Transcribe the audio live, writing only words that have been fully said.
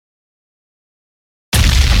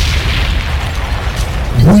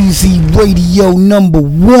Weezy Radio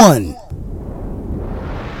 #1.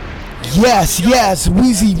 Yes,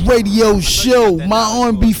 Weezy Radio Show. My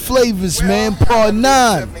R&B flavors, man. Part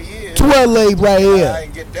 9. Dwelle right here.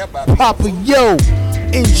 Papa Yo.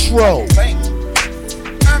 Intro.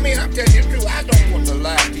 I mean, I'm telling you the truth. I don't want to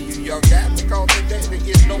lie to you, young guy, because there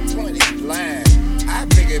is no point in lying. I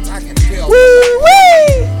figure if I can tell.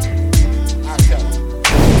 Woo-wee! I tell them.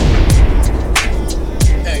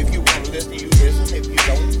 Now, if you want to listen, you listen. If you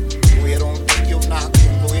don't, go ahead on, take your knock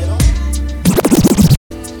and go ahead on.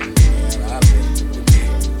 And I've been to the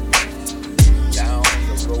deal. Down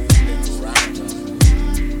the road and around us.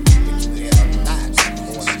 But you have not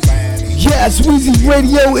going to find it. Yes, Weezy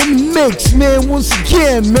Radio in the mix, man. Once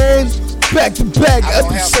again, man. Back-to-back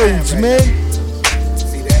episodes, man.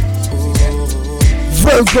 See that?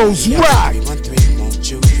 Virgos rock. 313,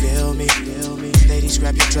 won't you feel me? Ladies,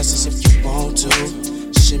 grab your dresses if you want to.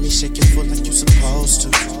 Shimmy, shake your foot like you supposed to.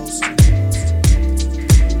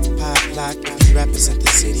 Pop lock, if you represent the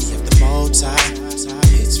city of the multi.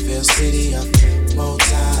 Hitsville, city of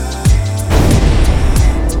multi.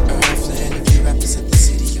 Earl Flynn, if you represent the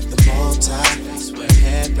city of the multi.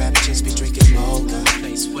 Head rappers be drinking mocha.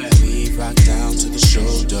 We rock down to the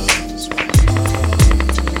shoulder.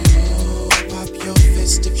 Pop your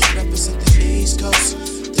fist if you represent the East Coast.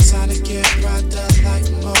 Designer gear, Prada like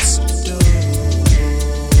most do.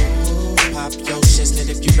 Pop your shiznit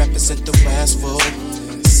if you represent the West Wood.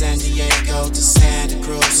 San Diego to Santa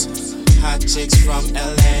Cruz. Hot chicks from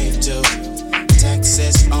LA to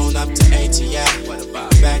Texas, on up to ATL. What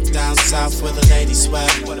about back down south where the ladies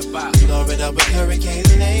sweat? What about Florida with Hurricane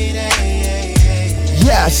Lady?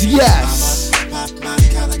 Yes. Pop my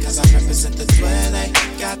collar cause I represent the Dwelle.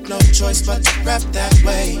 Got no choice but to rep that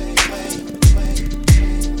way.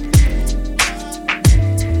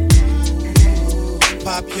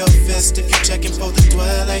 Pop your fist if you're checking for the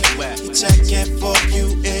Dwelle. You checking for you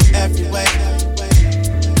in every way.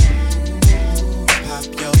 Pop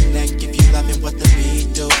your neck if you loving what the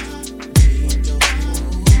beat do.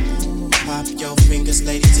 Pop your fingers,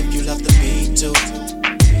 ladies, if you love the beat too.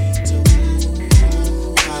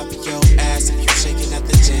 Pop your ass if you shaking at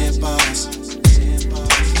the jam bars.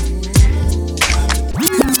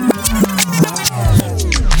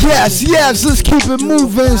 Yes, let's keep it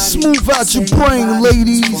moving. Smooth out your brain,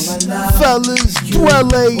 ladies, fellas,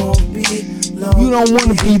 Dwelle. You don't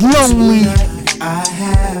want to be lonely. I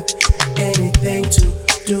have anything to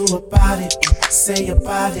do about it. Say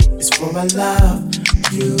about it. It's for I love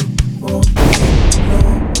you. Won't be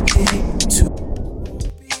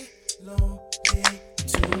lonely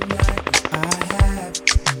tonight. I have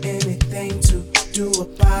anything to do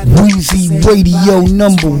about it. Weezy Radio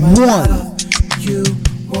 #1. You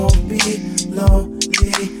won't be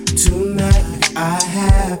lonely tonight. I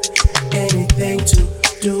have anything to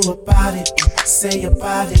do about it. Say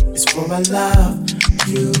about it. It's for I love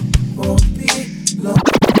you. Won't be lonely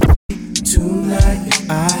tonight.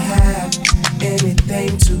 I have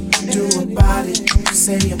anything to do about it.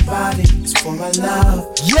 Say about it. It's for I love.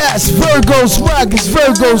 Yes, Virgos rock. It's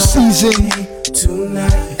Virgo season.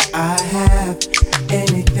 Tonight. I have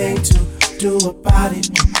anything to do about it.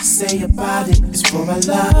 Say about it. It's for I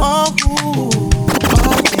love.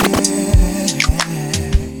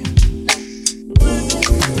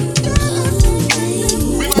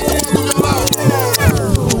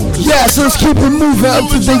 Yes, let's keep it moving up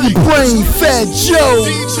to your brain. Fat Joe,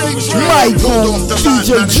 Michael,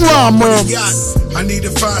 DJ Drama. I need a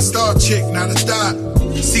 5-star chick, not a thot.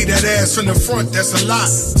 See that ass from the front, that's a lot.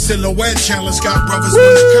 Silhouette challenge got brothers on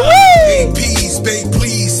the car. APs, babe,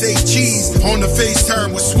 please say cheese. On the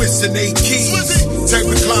FaceTime with Swiss and 8 keys. Type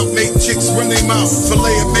of clout make chicks run their mouth.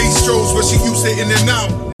 Filet of bistros where she used it in and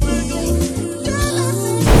out.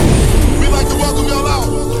 We like to welcome y'all out.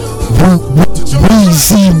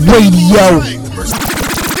 Weezy Radio.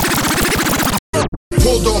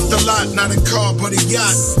 Pulled off the lot, not a car but a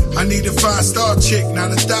yacht. I need a 5-star chick,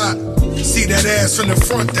 not a thot. See that ass from the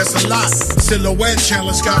front, that's a lot. Silhouette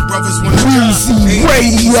challenge got brothers when I got. Weezy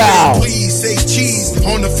Radio. Please say cheese.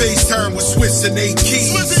 On the FaceTime with Swiss and 8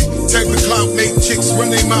 keys. Type of clout make chicks run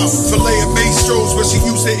their mouth. Filet of bistros where she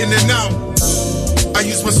used it in and out. I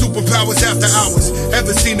use my superpowers after hours.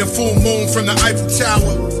 Ever seen a full moon from the Eiffel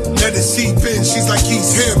Tower? Let it seep in, she's like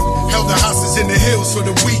he's him. Held the hostage in the hills for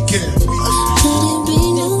the weekend. Couldn't be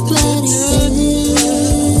nobody but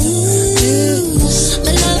you.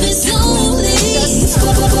 My love is only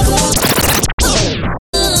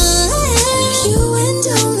you and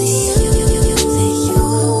only you.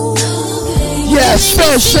 Yes,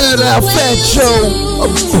 first shout out Fat Joe, a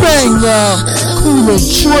banger, Cooler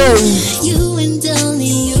Trey. You and only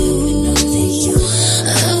you.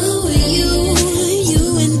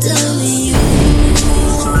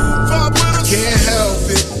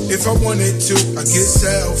 if I wanted to. I get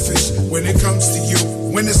selfish when it comes to you.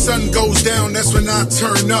 When the sun goes down, that's when I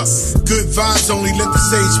turn up. Good vibes only let the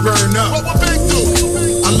sage burn up. What we been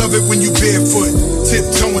through? I love it when you barefoot,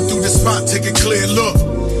 tiptoeing through the spot, take a clear look.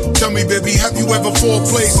 Tell me, baby, have you ever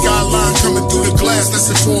foreplay? Skyline coming through the glass,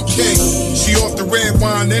 that's a 4K. She off the red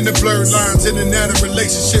wine and the blurred lines. In and out of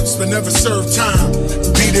relationships, but never served time.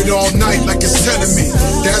 Beat it all night like it's telling me.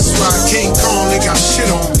 That's why King Kong, they got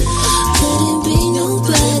shit on me. Couldn't be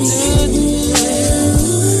nobody.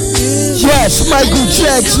 Yes, Michael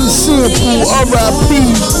Jackson sample, R.I.P.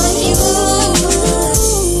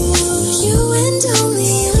 You and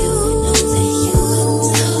only you.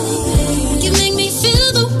 You make me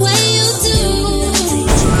feel the way you do.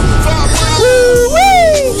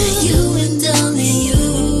 You and only you.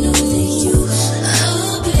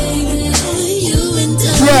 Oh, baby. You and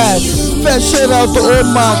only Yes, you. fat shout out to all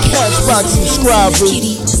my Cashbox subscribers.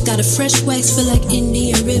 Kitty, just got a fresh wax, feel like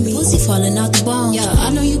Indian Remy. Pussy falling out the bone. Yeah,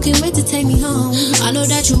 I know you can't wait to take me home. I know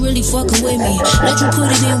that you really fucking with me. Let you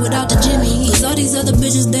put it in without the Jimmy. Cause all these other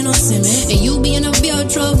bitches, they don't see me. And you be in a real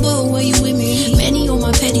trouble when you with me. Manny on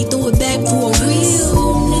my petty, throw it back for a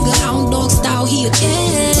real nigga. Hound dog style, he a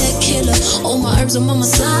cat killer. All my herbs, I'm on my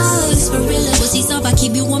side. For real, pussy soft, I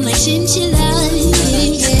keep you warm like chinchilla.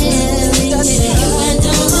 Yeah. You and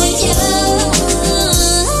only you.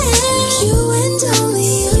 You and only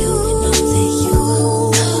you.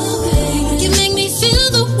 You make me feel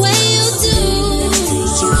the way you do.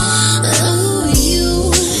 Oh, you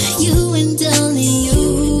and only you.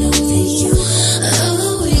 Oh,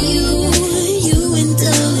 you and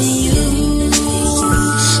only you.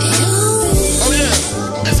 Oh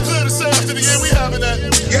yeah, it's clear to say after the year we having that.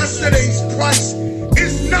 Yesterday's price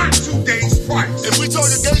is not today's price. If we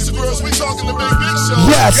talking gangster girls, we talking the big show.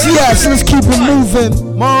 Yes, let's keep it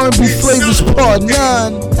moving. My R&B Flavors Part 9.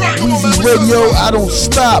 Weezy Radio, I don't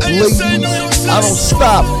stop, ladies. I don't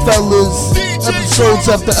stop, fellas. Episodes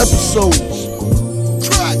after episodes.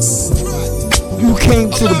 You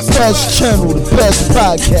came to the best channel, the best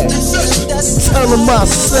podcast. Tell them I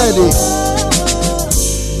said it.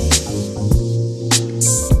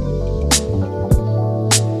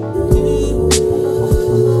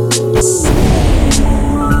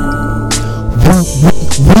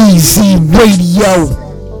 Weezy Radio.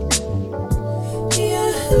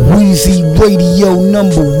 Weezy Radio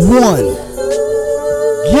 #1.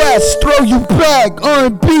 Yes, throw you back,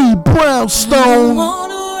 R&B, Brownstone.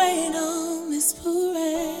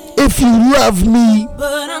 If you love me.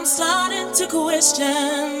 But I'm starting to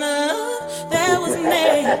question that was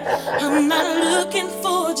me. I'm not looking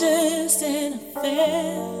for just an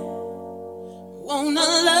affair. Want a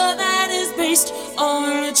love that is based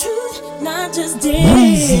on the truth, not just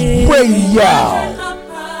Weezy Radio.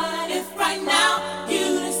 If right now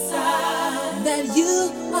you decide that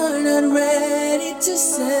you are not ready to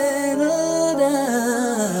settle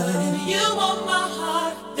down, and you want my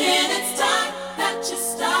heart, then it's time that you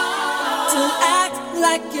start to act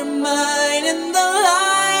like you're mine in the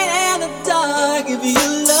light and the dark. If you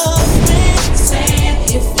love me, say it.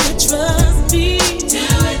 If you trust me, do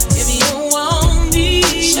it. If you want me,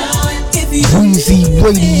 show it. If you Weezy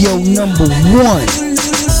Radio #1.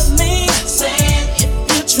 love me, say it. If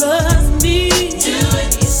you trust me, do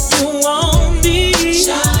it. If you want me,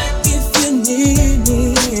 show it. If you need me,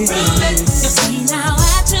 prove it. You see now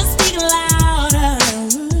actions speak louder.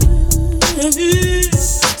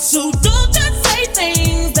 So don't just say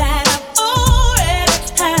things that I've already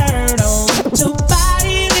heard. Your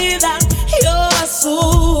body without your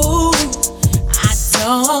soul. I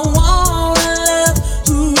don't wanna love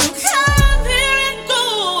who come here and go.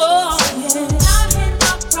 Yeah.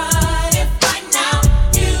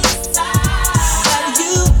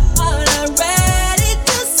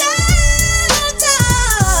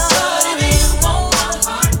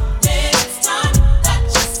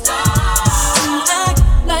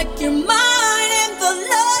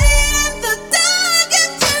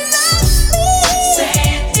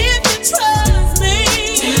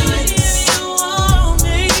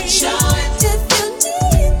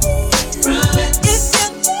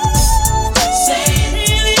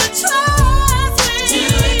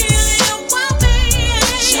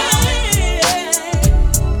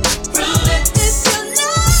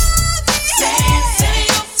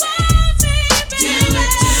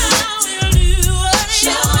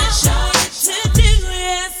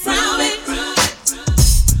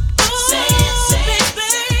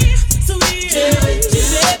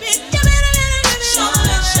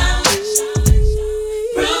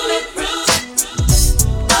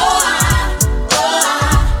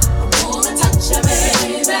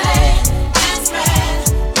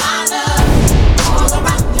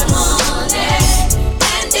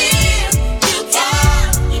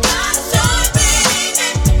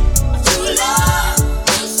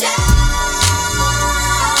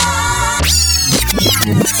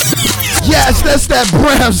 that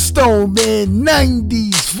brownstone, man.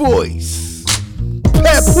 90s voice.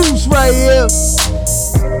 Papoose right here.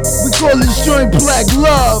 We call this joint Black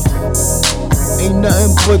Love. Ain't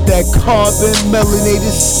nothing but that carbon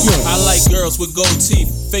melanated skin. I like girls with gold teeth,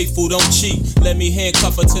 faithful, don't cheat. Let me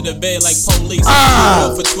handcuff her to the bed like police.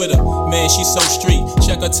 Girl for Twitter, man, she so street.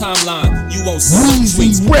 Check her timeline, you won't see no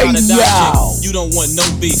tweets. You don't want no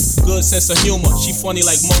beef. Good sense of humor, she funny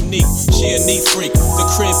like Monique. She a neat freak, the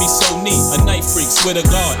crib be so neat. A night freak, swear to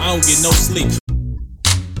God, I don't get no sleep.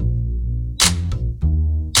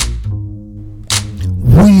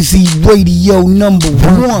 Weezy Radio number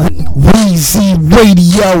 1. Weezy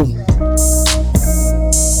Radio.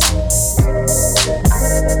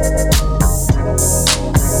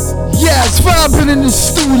 Yes, vibing in the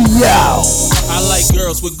studio. I like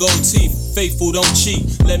girls with gold teeth, faithful, don't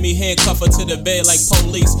cheat. Let me handcuff her to the bed like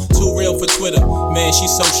police. Too real for Twitter, man, she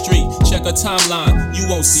so street. Check her timeline, you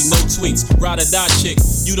won't see no tweets. Ride or die chick,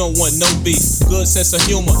 you don't want no beef. Good sense of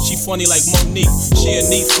humor, she funny like Monique. She a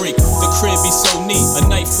neat freak, the crib be so neat. A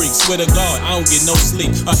night freak, swear to God, I don't get no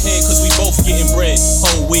sleep. Ahead cause we both getting bread,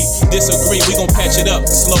 whole week. Disagree, we gon' patch it up,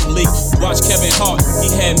 slowly. Watch Kevin Hart, he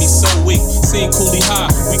had me so weak. Seen Cooley High,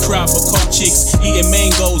 we cried for cold cheeks. Eating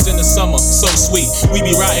mangoes in the summer, so sweet. We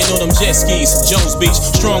be riding on them jet skis, Jones Beach.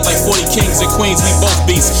 Strong like 40 kings and queens, we both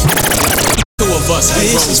beasts. Two of us,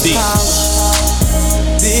 we rose deep.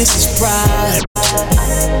 This is pride,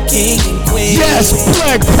 king and queen. Yes,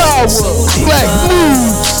 Black Power, Black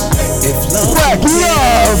Moves, Black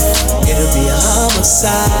Love. It'll be a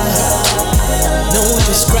homicide. No one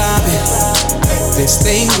describing this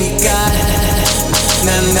thing we got.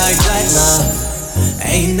 Nothing like Black Love.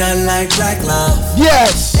 Ain't nothing like Black Love.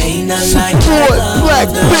 Yes. Ain't nothing like Support Black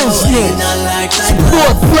Love. business. Ain't nothing like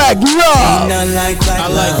Support Black Love. Ain't nothing like Black I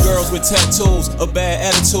Love. like girls with tattoos, a bad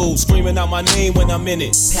attitude, screaming out my name when I'm in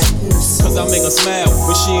it. Cause I make her smile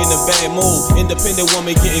when she in a bad mood. Independent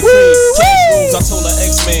woman getting cream. Cash moves, I told her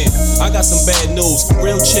ex-man, I got some bad news.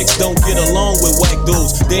 Real chicks don't get along with whack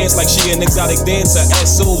dudes. Dance like she an exotic dancer at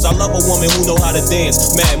Sue's. I love a woman who know how to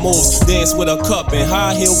dance. Mad moves, dance with a cup and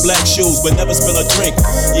high heel black shoes, but never spill a drink.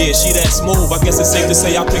 Yeah, she that smooth. I guess it's safe to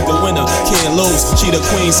say I picked the winner. Can't lose. She the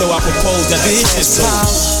queen, so I propose that This is power.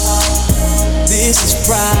 This is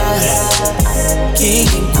pride. King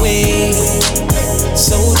and queen.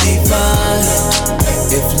 So divine.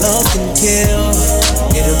 If love can kill,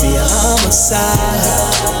 it'll be a homicide.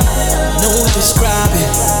 No one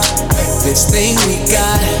describing this thing we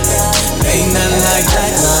got. Ain't nothing like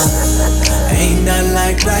Black Love. Ain't nothing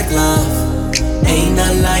like Black Love. Ain't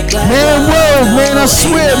nothing like Black Man, Love. word, man, I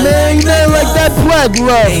swear, man. Ain't nothing like that Black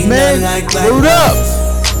Love, man. Word up.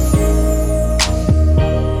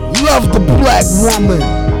 Love the black woman.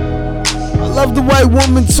 I love the white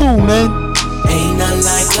woman too, man. Ain't nothing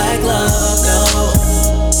like Black Love, no.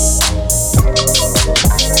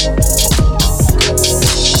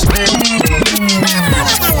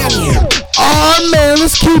 Aw, man,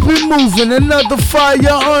 let's keep it moving. Another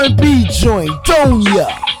fire R&B joint, don't ya?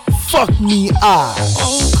 Fuck me, I.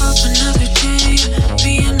 Woke up another day,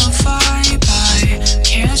 being a vibe. I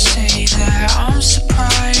can't say that I'm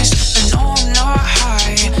surprised. I know I'm not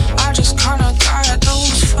high. I just kinda got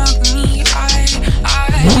those fuck me eyes.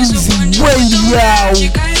 Weezy Radio. You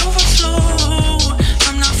got overflow.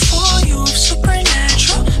 I'm not for you.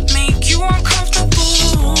 Supernatural make you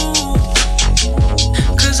uncomfortable.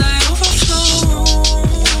 'Cause I overflow.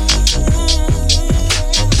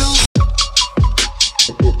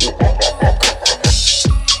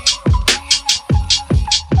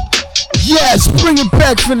 Yes, bring it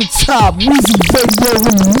back from the top. Weezy Radio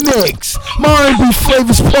Remix. My R&B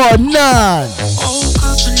Flavors Part 9. Woke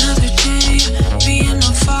up another day, being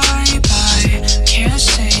a vibe. I can't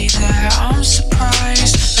say that I'm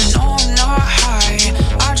surprised. I know I'm not high.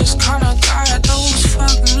 I just kinda got those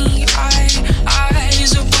fuck me eyes.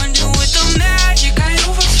 Abundant with the magic, I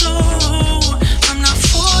overflow. I'm not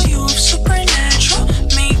for you. Supernatural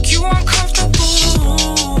make you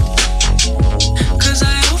uncomfortable. 'Cause I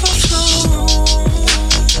overflow.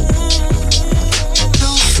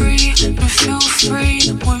 Feel free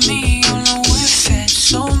with me. I know we're fed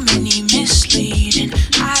so many misleading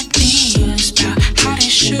ideas about how this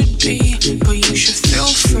should be, but you should feel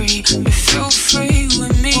free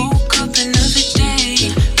with me. Woke up another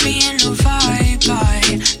day, being a vibe. I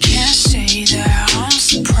can't say that I'm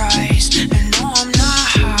surprised. I know I'm not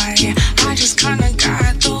high. I just kinda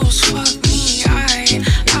got those fuck me I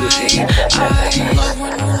love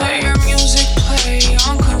when you let your music play.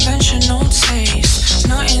 Unconventional taste,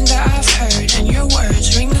 nothing that I've heard, and your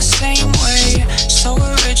words ring the same.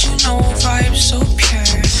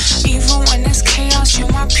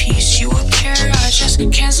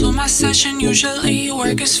 usually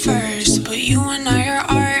work is first, but you and I are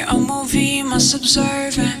art, a movie must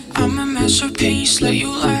observe. And I'm a masterpiece, let you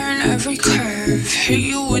learn every curve. Hit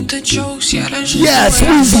you with the jokes, yeah, that's just Yes, the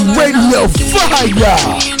way I Weezy feel Radio another day. fire. Me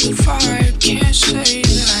and the vibe, can't say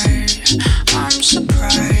that I'm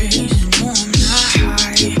surprised. No, I'm not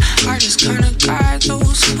high. I just kinda got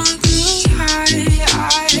those funky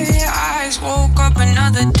eyes. Woke up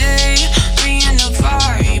another day, me and the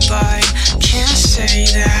vibe. I can't say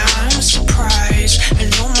that I'm surprised. And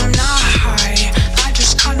no, I'm not high. I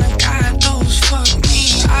just kinda got those fuck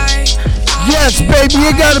me eyes. Yes, baby,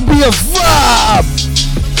 it gotta be a vibe.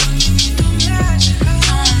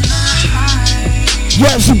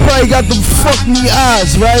 Yes, you probably got them fuck me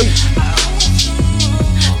eyes, right?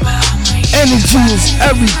 Energy is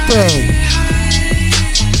everything.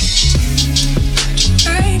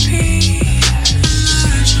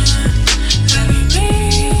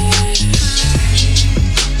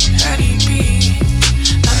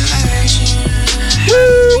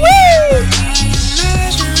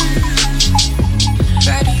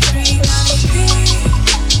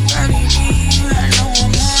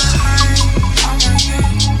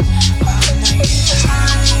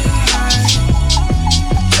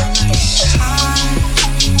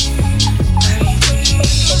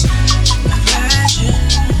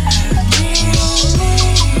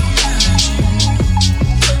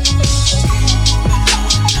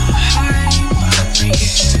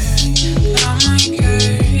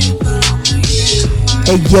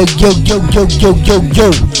 Hey, yo,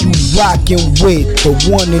 you rockin' with the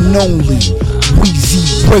one and only Weezy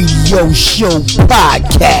Radio Show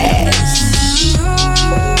Podcast.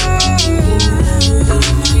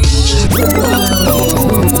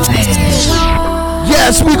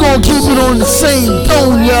 Yes, we gonna keep it on the same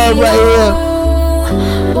tone, y'all, right here.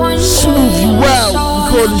 Smooth you out. We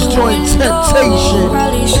call this joint Temptation.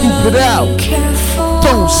 Keep it out.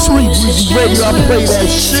 Don't sleep, Weezy Radio. I play that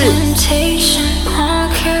shit.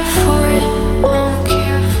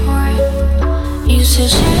 You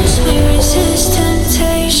suggest we resist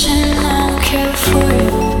temptation, I don't care for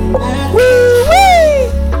it.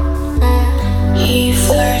 He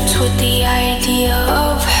flirts with the idea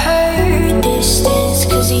of her distance,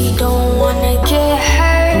 cause he don't wanna get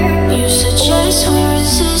hurt. You suggest we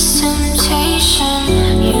resist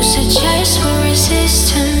temptation. You suggest we resist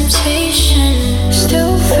temptation.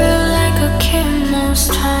 Still feel like a kid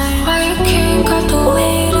most times. Why you can't got the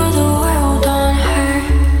weight of the world on her?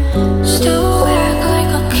 Still act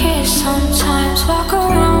like a kid sometimes. Walk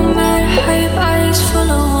around mad hype, eyes full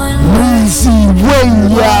of wonder. Weezy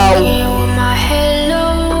Radio. Yeah, with my head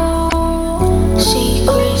low.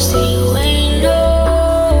 Secrets that you ain't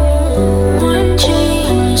know. One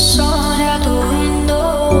dream saw it out the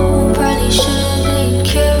window. Probably should've been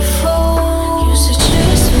careful. You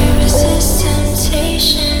suggest we resist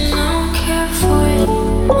temptation. I don't care for it. I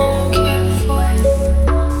don't care for it.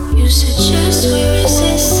 You suggest we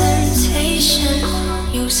resist temptation.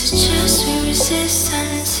 You suggest we resist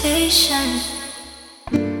temptation.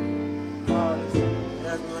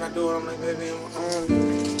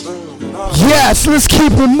 Yes, let's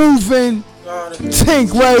keep it moving.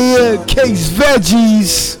 Tank right here, Case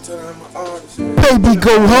Veggies. Baby,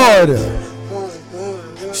 go harder.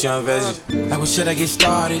 She on veggie. Like, what should I get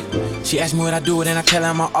started? She asked me what I do, and I tell her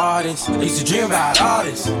I'm an artist. I used to dream about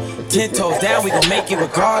artists. 10 toes down, we gon' make it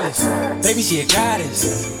regardless. Baby, she a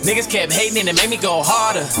goddess. Niggas kept hating, and it made me go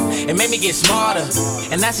harder. It made me get smarter.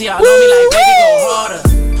 And now see y'all know me like, baby, go harder.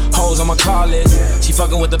 Hoes on my call list. She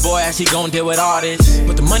fucking with the boy, as she gon' deal with all this.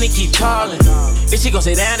 But the money keep calling. Bitch, she gon'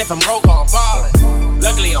 sit down if I'm broke or I'm ballin'.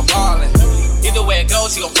 Luckily, I'm ballin'. Either way it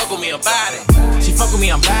goes, she gon' fuck with me about it. She fuck with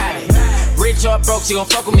me, I'm bad it. Rich or broke, she gon'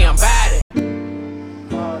 fuck with me, I'm bad it.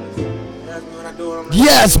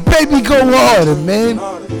 Yes, baby, go harder, man.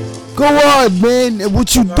 Go hard, man. And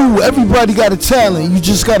what you do, everybody got a talent. You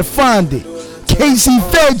just gotta find it. Casey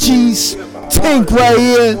Veggies, Tank right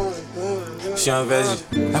here. She on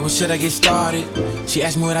veggie. Like, what should I get started? She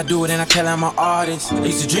asked me what I do, and I tell her I'm an artist. I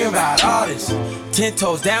used to dream about artists. 10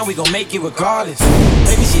 toes down, we gon' make it regardless.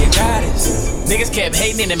 Baby, she a goddess. Niggas kept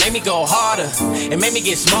hating, and it made me go harder. It made me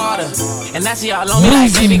get smarter. And now see y'all on me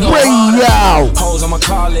like, baby, go harder. Hoes on my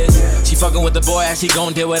call list. She fucking with the boy, as she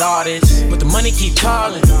gon' deal with all this. But the money keep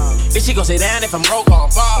calling. Bitch, she gon' sit down if I'm broke or I'm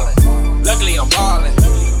ballin'. Luckily, I'm ballin'.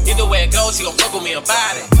 Either way it goes, she gon' fuck with me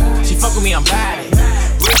about it. She fuck with me, I'm bad it.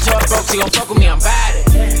 Rich or broke, she gon' fuck with me, I'm bad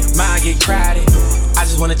it. Mind get crowded. I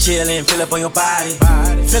just wanna chill and fill up on your body.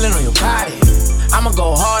 Feelin' on your body. I'ma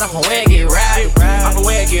go hard, I'm from where it get rowdy. I'm from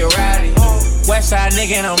where it get rowdy. West West side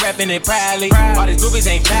nigga and I'm reppin' it proudly. All these groupies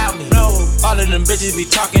ain't bout me. All of them bitches be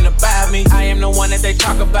talking about me. I am the one that they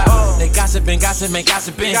talk about. They gossiping.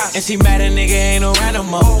 And she mad a nigga ain't around no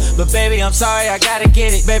more. But baby, I'm sorry, I gotta get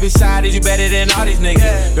it. Baby, side is you better than all these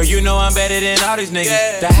niggas. Girl, you know I'm better than all these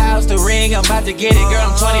niggas. The house, the ring, I'm about to get it. Girl,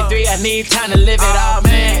 I'm 23, I need time to live it. Oh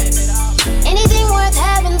man. Anything worth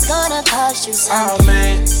having's gonna cost you something. Oh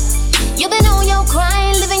man. You've been on your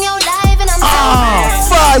grind, living your life, and I'm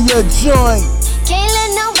fire joint. Can't let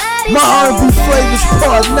nobody. My R&B Flavors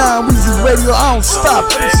Part 9, Weezy Radio. I don't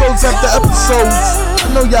stop. Episodes after episodes. I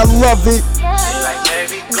know y'all love it.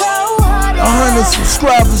 100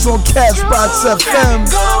 subscribers on Cashbox FM.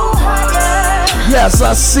 Yes,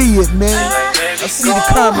 I see it, man. I see the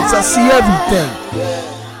comments. I see everything.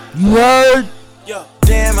 You heard?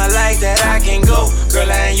 Damn, I like that I can go. Girl,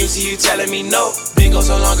 I ain't used to you telling me no. Been go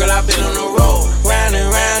so long, girl, I've been on the road. Round and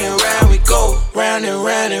round and round we go. Round and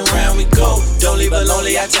round and round we go. Don't leave her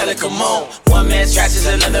lonely, I tell her come on. One man's trash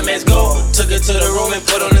is another man's goal. Took her to the room and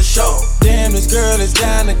put on the show. Damn, this girl is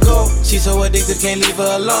down to go. She's so addicted, can't leave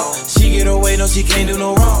her alone. She get away, no, she can't do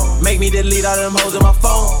no wrong. Make me delete all them hoes on my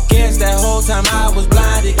phone. Guess that whole time I was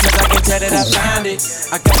blinded, cause I can tell that I found it.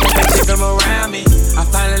 I got the bitches from around me. I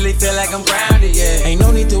finally feel like I'm grounded, yeah. Ain't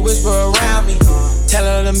no need to whisper around me. Tell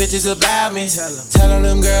all them bitches about me. Tell all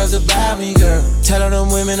them girls about me, girl. Tell all them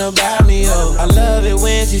women about me, oh. I love it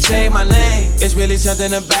when she say my name. It's really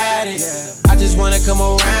something about it. I just wanna come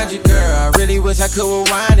around you, girl. I really wish I could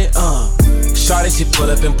rewind it, Shorty, she pull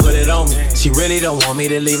up and put it on me. She really don't want me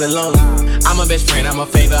to leave it lonely. I'm a best friend, I'm a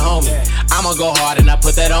favorite homie. I'ma go hard and I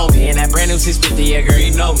put that on me. And that brand new 650, yeah, girl,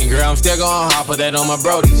 you know me. Girl, I'm still going hard, put that on my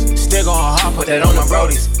brodies. Still going hard, put that on my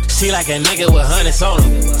brodies. She like a nigga with hundreds on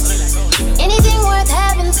him. Anything worth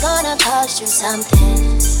having's gonna cost you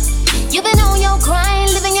something. You've been on your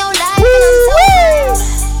grind, living your life, and I'm so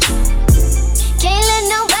can't let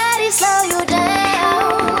nobody slow you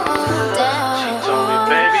down.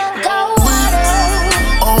 Go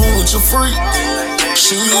on with your freak.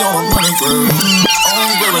 She on a money girl.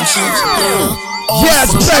 On wearing cheeks, yeah.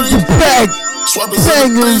 Yes, back to back.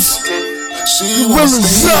 Bangers. She Will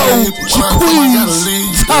Zoe,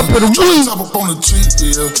 Queens, top of the week. Top up on the G,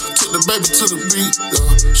 yeah. Took the baby to the beat,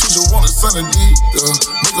 yeah. She just wanted something deep, yeah.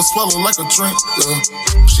 Make her swallow like a drink, yeah.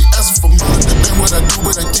 She asking for money, that ain't what I do,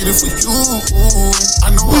 but I get it for you. I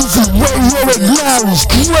know Weezy Radio acknowledge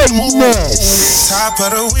greatness. Top of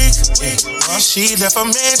the week. She left a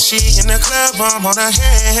man, she in the club, I'm on her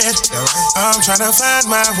head. I'm trying to find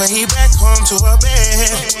my way back home to her bed.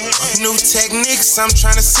 New techniques, I'm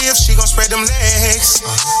trying to see if she gon' spread them legs.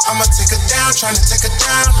 I'ma take her down, trying to take her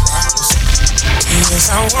down.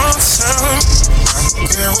 Yes, I want some.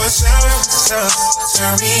 Girl, what's up?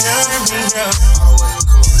 Turn me up.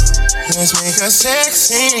 Let's make her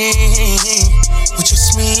sexy. With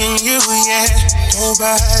just me and you, yeah.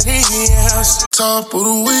 Nobody else. Top of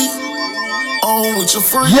the week. On with your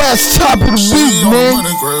freak. Yes, top of the week, man.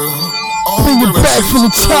 Bring it back from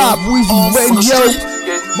the top. Weezy Radio.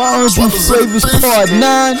 My R&B Flavors Part 9.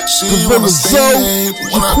 Gorilla Zoe.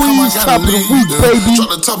 Queens, top of the week, baby. Try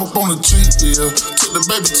to top up on the G, yeah. Took the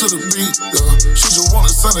baby to the beat, yeah. She just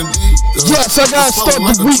wanted something deep, yeah. Yes, I gotta start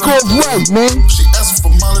the week off right, man. She asking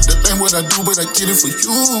for Molly, that ain't what I do, but I get it for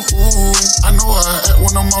you. I know I act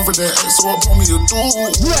when I'm over that act, so I want me to do.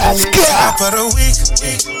 Yes, God. Top of the week.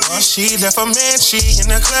 She left a man, she in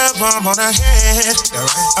the club, I'm on her head.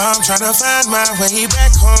 I'm trying to find my way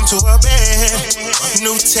back home to her bed.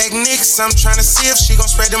 New techniques, I'm trying to see if she gon'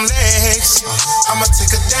 spread them legs. I'ma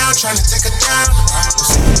take her down, trying to take her down.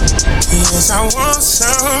 Yes, I want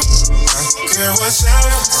some. Girl, what's up?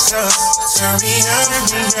 Turn me up.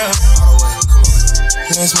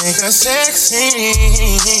 Let's make her sexy.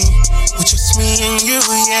 With just me and you,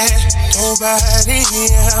 yeah. Nobody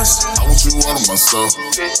else. I want you out of myself.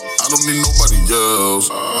 I don't need nobody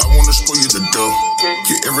else. I wanna show you the dough.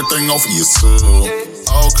 Get everything off of yourself.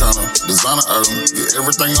 All kind of designer items. Get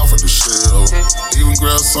everything off of the shelf. Even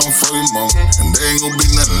grab something for your mom, and there ain't gonna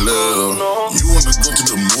be nothing left. You wanna go to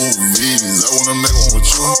the movies? I wanna make one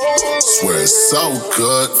with you. Swear it's so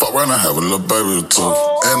good. Fuck around and have a little baby or two.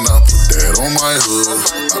 And I put that on my hood.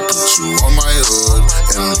 I put you on my hood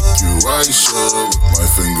and lick you right shut with my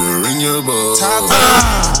finger in your butt.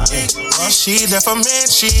 She left a man,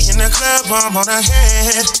 she in the club, I'm on her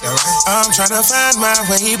head. I'm trying to find my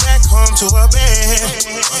way back home to her bed.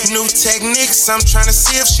 New techniques, I'm trying to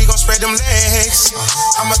see if she gon' spread them legs.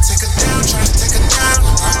 I'ma take her down, trying to take her down.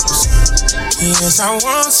 Yes, I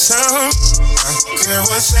want some. Girl,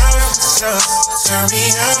 what's up? Turn me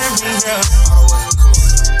up.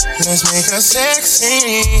 Let's make her sexy.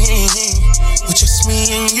 With just just me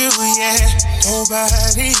and you, yeah.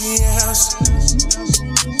 Nobody else.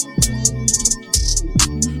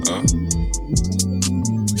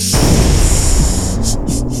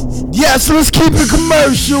 Yes, let's keep it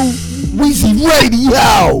commercial. Weezy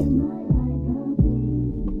Radio.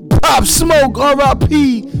 Pop Smoke,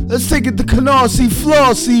 R.I.P. Let's take it to Canarsie,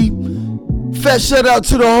 Flossie. Fat shout out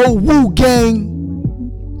to the whole Wu gang.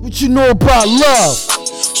 What you know about love?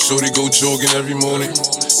 Shorty go jogging every morning,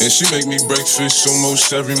 and she make me breakfast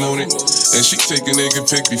almost every morning. And she take a nigga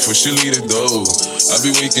pic before she leave the door. I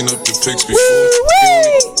be waking up the pics before.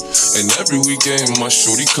 And every weekend my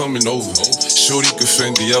shorty coming over. Shorty could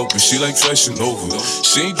Fendi out, but she like Fashion Nova.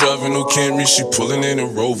 She ain't driving no Camry, she pulling in a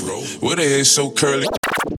Rover. With her hair so curly.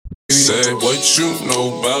 Said what you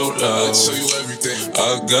know about love. I tell you everything.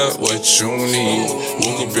 I got what you need.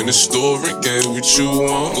 Woke up in the store and get what you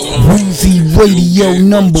want. Weezy Radio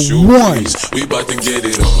 #1. We bout to get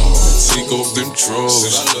it on. Take off them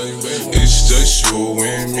drawers. It's just you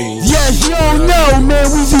and me. Yes, you don't know, man.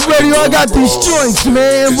 Weezy Radio, I got these joints,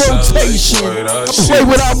 man. Rotation. I play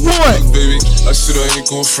what I want. Baby, I said I ain't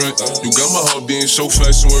gon' front. You got my heart being so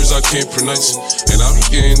fast, some words I can't pronounce. And I be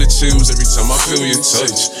getting the chills every time I feel your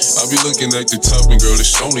touch. I be looking at the top, and girl,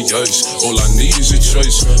 it's only ice. All I need is a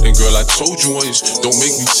choice. And girl, I told you once, don't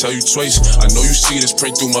make me tell you twice. I know you see this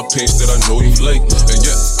print through my pants that I know you like. And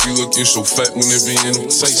yeah, you looking so fat when it be in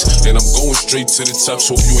them tights. And I'm going straight to the top,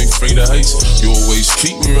 so you ain't afraid of heights. You always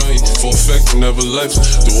keep me right, for a fact you never left.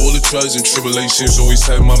 Through all the trials and tribulations, always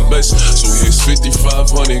had my best. So here's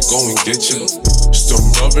 5,500, go and get you. Still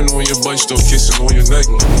rubbing on your butt, still kissing on your neck.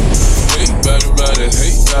 Hate about it,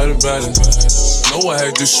 hate about it. Know I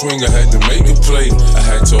had to swing, I had to make a play. I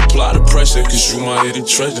had to apply the pressure, cause you my hidden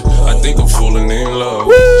treasure. I think I'm falling in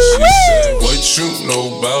love. She said, what you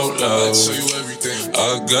know about love? I tell you everything.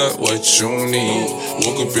 I got what you need.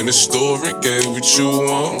 Woke up in the store and get what you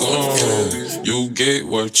want. You get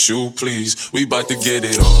what you please. We bout to get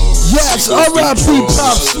it on. Yes, R.I.P.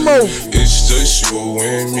 Pop Smoke. It's just you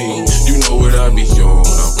and me. You know what I be on.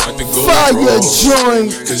 I'm about to go fire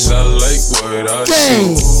joint. Cause I like what I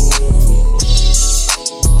see.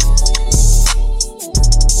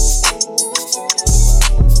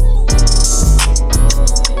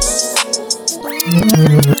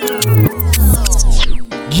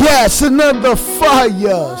 Yes, another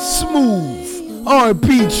fire, smooth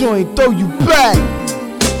R&B joint, throw you back.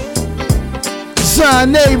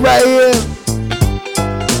 Zane right here.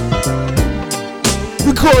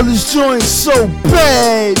 We call this joint So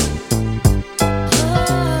Bad.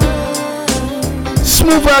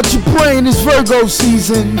 Smooth out your brain, it's Virgo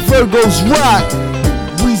season. Virgos rock.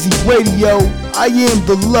 Weezy Radio, I am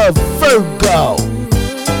the love Virgo.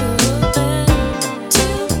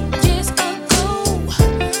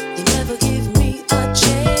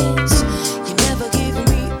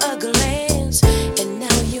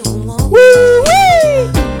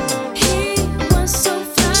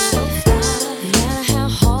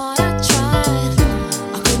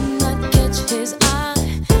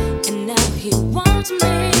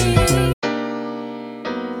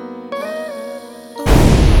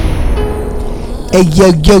 Hey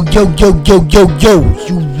yo,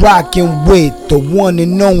 you rockin' with the one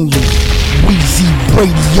and only Weezy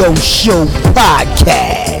Radio Show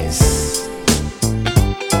Podcast.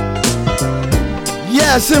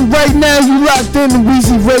 Yes, and right now you locked in the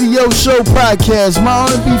Weezy Radio Show Podcast. My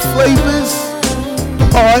R&B flavors,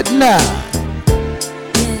 part 9.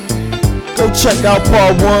 Go check out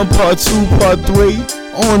part 1, part 2, part 3,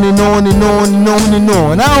 on and on and on and on and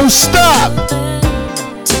on. I don't stop.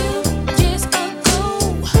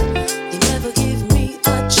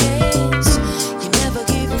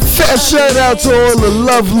 Shout out to all the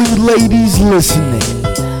lovely ladies listening.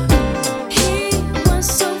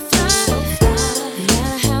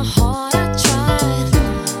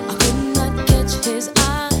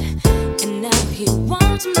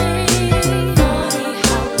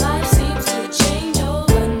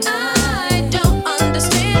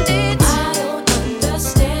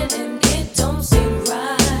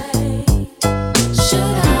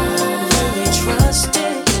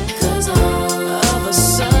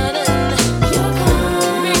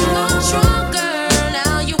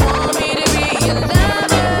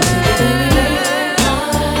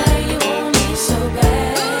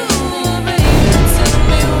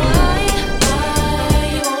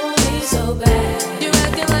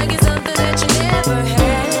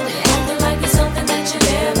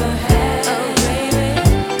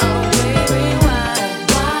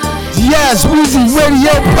 Yes, Weezy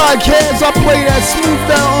Radio Podcast. I play that smooth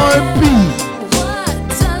down R&B.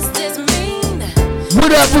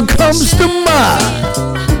 Whatever comes to mind.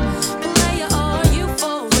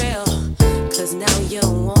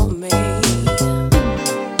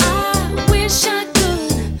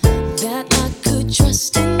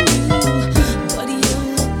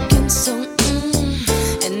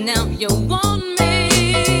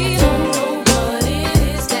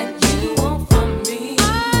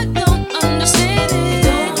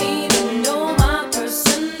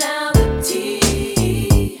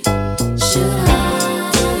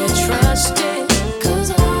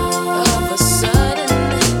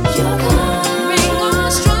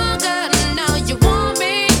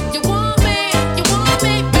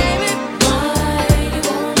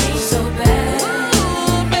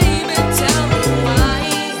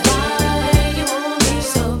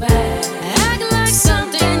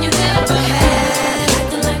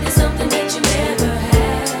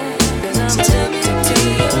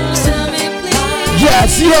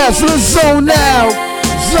 Yes, let's zone out.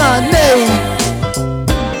 Zane.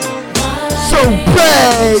 So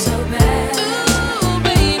bad.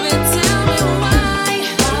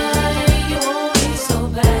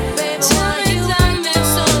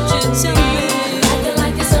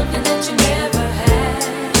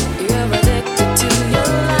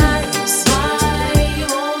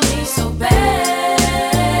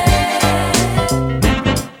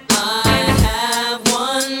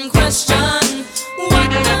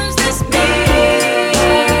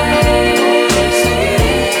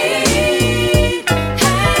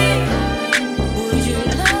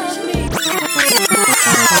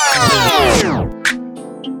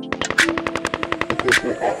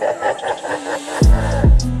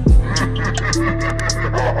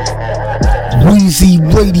 Weezy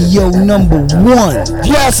Radio #1.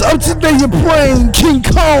 Yes, up to there you're praying King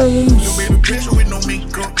Combs. Baby, pressure with no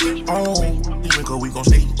makeup on. Even though we gon'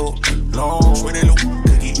 stay up long. Swear that little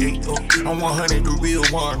cookie ate up. I'm 100, the real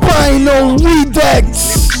one. Rhino Redux. Let me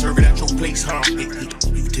serve it at your place, huh?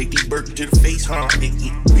 You take these burgers to the face, huh?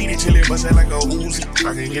 Beat it till it bustin' like a Uzi.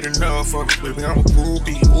 I can get enough of it, baby, I'm a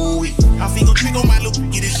groupie. Ooh, I feel trick on my look.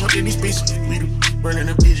 Get it something this bitch. We the burning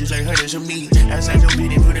the bitches like hundreds of millions. Outside your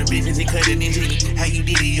bitch, put a business and cut it into. How you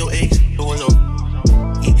did it, your ex, it was up.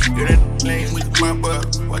 You're that lane with my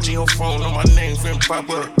butt. Watching your phone on my name, finna pop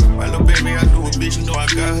up. My little baby, I do a bitch, you know I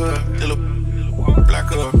got her. Little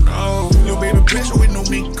black up, no. Little baby, pressure with no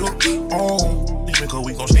makeup on. Even though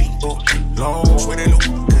we gon' stay up long. Swear that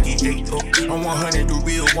little cookie ate up. I'm 100, the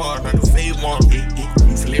real one, not the fake one.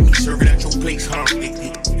 You feel let me serve it at your place, huh?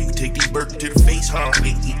 You take these burgers to the face, huh?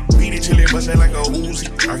 Beat it till it bustin' like a Uzi.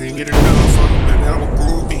 I can get enough of it, baby, I'm a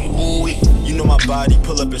groupie. Ooh, you know my body,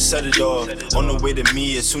 pull up and set it off. On the way to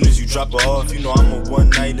me, as soon as you drop her off. You know I'm a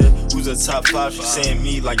one-nighter, who's a top 5. She saying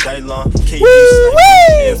me like Dylon. KD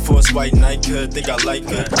Air Force white Nike, think I like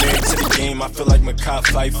her. Married to the game, I feel like Makai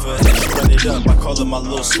Pfeiffer. She run it up, I call her my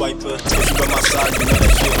little swiper. If you by my side, you know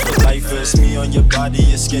that shit for life. It's me on your body,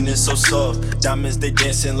 your skin is so soft. Diamonds, they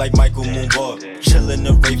dancing like Michael Moonwalk. Chillin'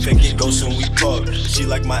 the rape and get ghosts when we park. She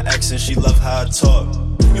like my ex and she love how I talk.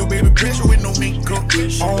 Yo, baby, pressure with no makeup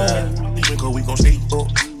on. Even though we gon' stay up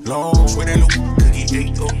long. Swear that little cookie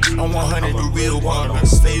ate up. I'm 100, the real one, not the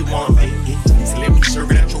fake one. So let me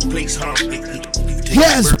serve it at your place, huh?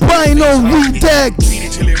 Yes, Rhino Redux.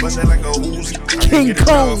 King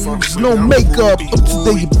Combs, no makeup, up to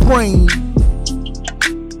there your brain.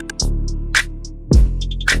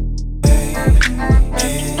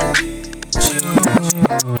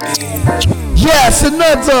 Yes,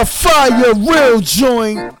 another fire real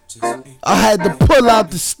joint. I had to pull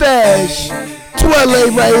out the stash.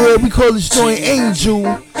 12A right here, we call this joint Angel.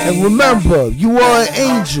 And remember, you are an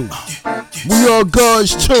angel. We are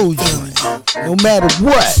God's children, no matter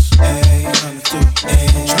what. I'm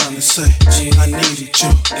trying to say, I needed you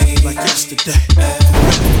like yesterday.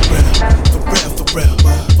 For real.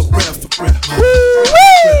 I'm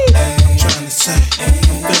trying to say,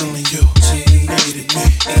 I'm feeling you. You needed me,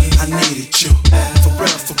 I needed you.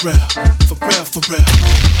 For real.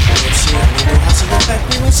 I see her back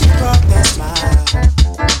when she brought that smile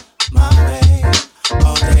my way.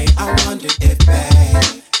 All day I wondered if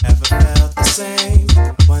babe ever felt the same.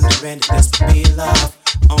 Wondering if this would be love.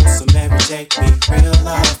 On some Mary J, be real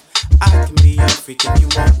love. I can be your freak if you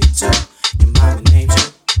want me to. Your mama named you,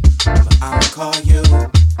 but I'ma call you.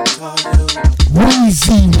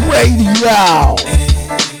 Weezy Radio.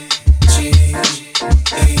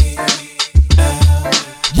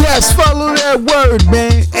 Yes, follow that word,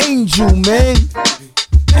 man. Angel, man.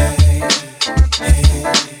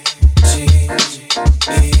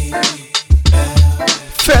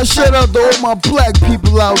 Fat shout out to all my black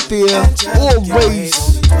people out there, all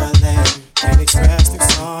race. Can't express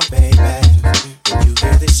this song, baby. When you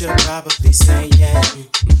hear this, you'll probably say yeah.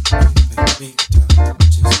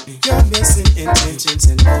 You're missing intentions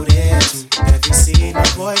and motives. Have you seen my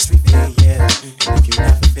voice repeat? Yeah. And if you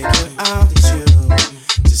never figure out that you,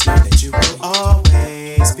 just know that you will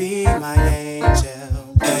always be my angel.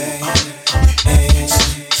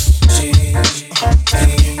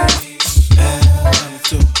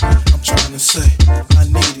 I'm trying to say, I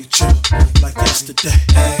needed you like yesterday.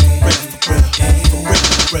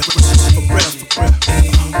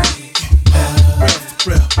 For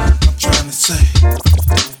real. I'm trying to say,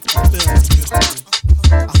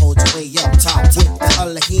 I hold you way up top with the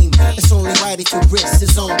Elohim. It's only right if your wrist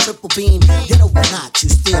is on triple beam. Ghetto or not, you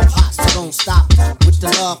still hot, so don't stop. With the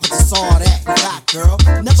love, but it's all that you got, girl.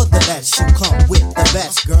 Nevertheless, you come with the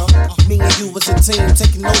best, girl. Me and you was a team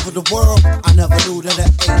taking over the world. I never knew that an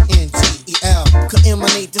A-N-G-E P-E-L could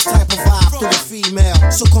emanate this type of vibe through a female.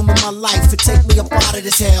 So come in my life and take me up out of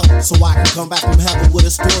this hell, so I can come back from heaven with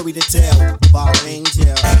a story to tell about an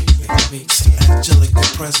angel. Angelic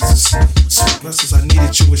presence, sweet presence. I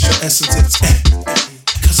needed you as your essence.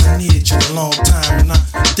 Cause I needed you a long time, and I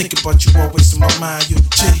think about you always in my mind. You're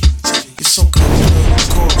G, you're so good, of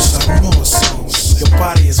course. I know so. Your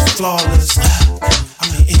body is flawless. I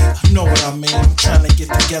mean, you know what I mean. I'm trying to get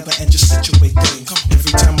together and just situate things.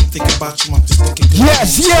 Every time I'm thinking about you, I'm just thinking.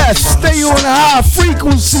 Yes, stay on a high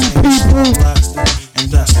frequency, people. And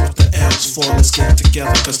that's what the L's for. Let's get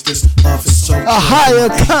together, cause this love is so. A higher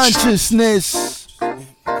consciousness.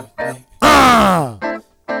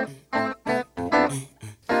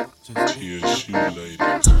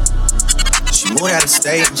 She moved out of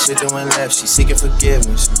state and shit that went left. She seeking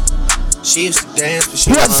forgiveness. She used to dance, but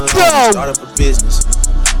she Let's wanna go. start up a business.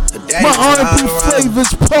 Her daddy My R&B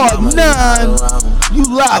flavors part 9. You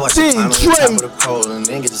locked in, Drake. And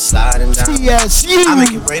then get to sliding down. TSU. I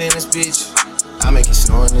make it rain in this bitch. I make it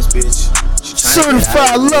snow in this bitch. She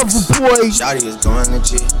Certified lover boy. Shawty is going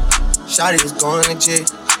legit. Shawty is going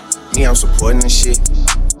legit. Me, I'm supporting this shit.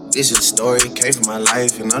 This is a story, it came from my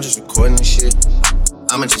life, and I'm just recording this shit.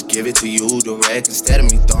 I'ma just give it to you direct instead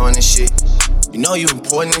of me throwing this shit. You know you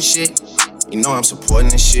important this shit. You know I'm supporting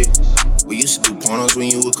this shit. We used to do pornos when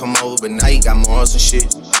you would come over, but now you got morals and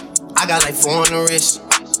shit. I got like 4 on the wrist,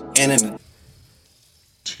 and in the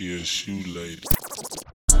TSU lady.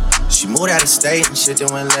 She moved out of state and shit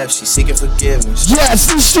that went left. She seeking forgiveness. Yes,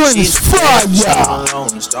 this shit is fire, y'all.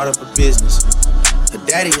 Alone and start up a business. Her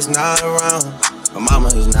daddy is not around. My mama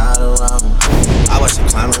is not around. I watch her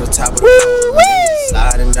climb to the top of the mountain,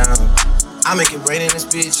 sliding down. I make it rain in this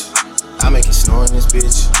bitch. I make it snow in this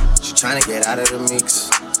bitch. She tryna get out of the mix.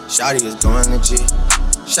 Shawty is going legit.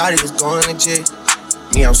 Shawty is going legit.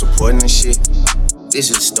 Me, I'm supporting this shit. This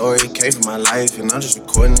is a story, it came from my life, and I'm just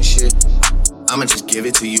recording this shit. I'ma just give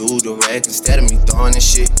it to you direct instead of me throwing this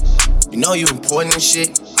shit. You know you important this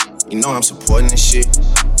shit. You know I'm supporting this shit.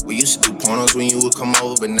 We used to do pornos when you would come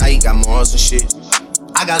over, but now you got morals and shit.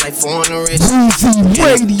 I got like 4 on the wrist. Easy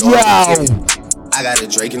radio. I got a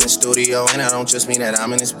Drake in the studio, and I don't just mean that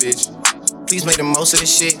I'm in this bitch. Please make the most of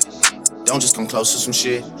this shit. Don't just come close to some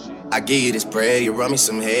shit. I give you this bread, you run me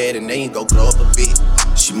some head, and then you go glow up a bit.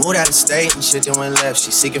 She moved out of state and shit that went left.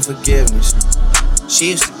 She seeking forgiveness.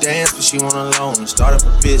 She used to dance, but she went alone and start up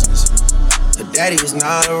a business. Her daddy is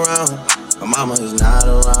not around. Her mama is not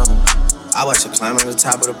around. I watch her climb to the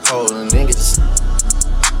top of the pole and then get to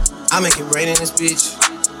I make it rain in this bitch.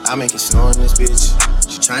 I make it snow in this bitch.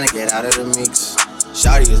 She tryna get out of the mix.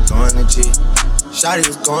 Shawty is going legit. Shawty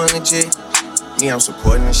is going legit. Me, I'm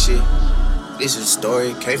supporting this shit. This is a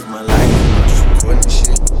story, came from my life. I'm just recording this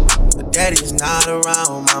shit. Her daddy is not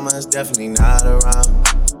around. Mama is definitely not around.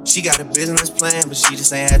 She got a business plan, but she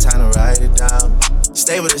just ain't had time to write it down.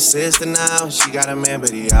 Stay with her sister now. She got a man, but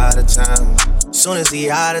he out of town. Soon as he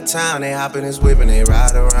out of town, they hop in his whip and they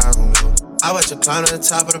ride around. I watch her climb to the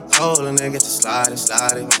top of the pole and then get to sliding.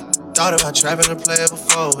 Thought about trapping a player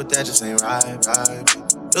before, but that just ain't right.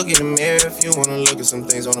 Look in the mirror if you wanna look at some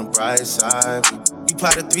things on the bright side. You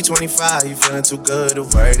popped a 325, you feeling too good to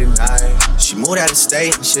worry tonight. She moved out of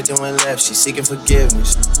state and shit that went left. She seeking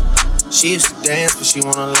forgiveness. She used to dance, but she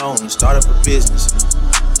went alone and start up a business.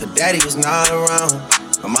 Her daddy is not around.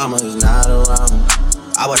 Her mama is not around.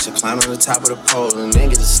 I watch her climb to the top of the pole and then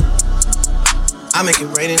get to I make it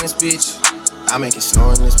rain in this bitch. I make it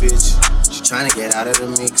snow in this bitch. She tryna get out of the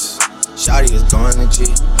mix. Shawty is going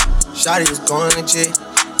legit. Shawty is going legit.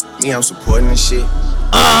 Me, I'm supporting this shit.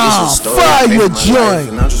 Fire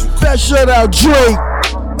joint. Best shout out Drake.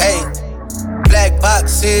 Hey, black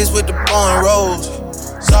boxes with the blowing rolls.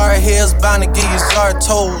 Sorry hills bound to give you sorry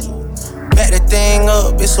toes. Back that thing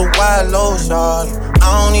up, it's a wide load, shawty.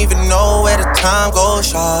 I don't even know where the time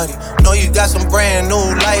goes, shawty. Know you got some brand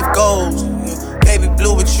new life goals. Baby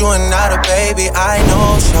blue, but you are not a baby. I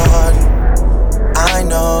know, shawty. I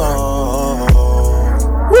know.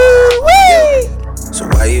 Woo-wee! So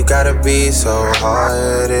why you gotta be so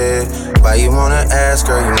hard-headed? Why you wanna ask,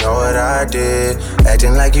 girl, you know what I did?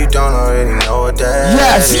 Acting like you don't already know what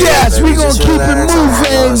that is. Yes, we gon' keep it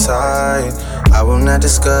moving. I will not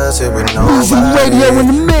discuss it with nobody. Easy radio in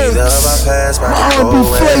the mix. My R&B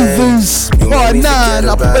flavors, part 9.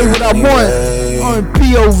 I play what I want.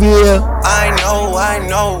 R&B over here. I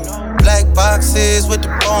know. Black boxes with the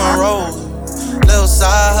bone rolls. Little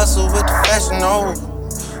side hustle with the fashion over.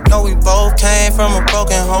 Know we both came from a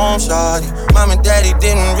broken home, shawty. Mom and daddy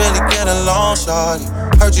didn't really get along, shawty.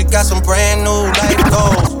 Heard you got some brand new life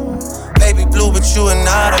goals. Baby blue, but you are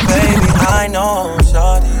not a baby. I know,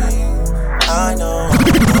 shawty. I know.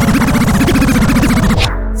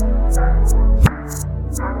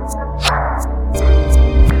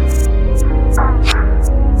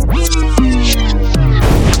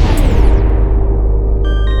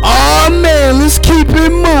 keep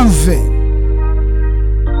it moving.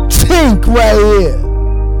 Tink right here.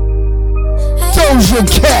 Doja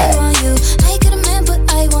Cat. I get a man, but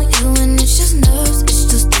I want you, and it's just nerves, it's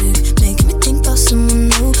just deep, making me think about someone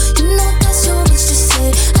new. You know I got so much to say.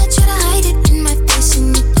 I try to hide it in my face,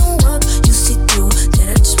 and it don't work. You see through that.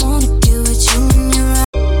 I just wanna give it you in your eyes.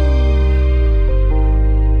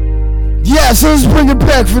 Yeah, so let's bring it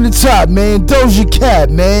back from the top, man. Doja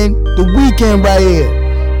Cat, man. The Weeknd right here.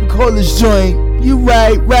 We call this joint. You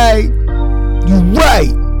right. You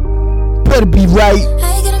right. Better be right.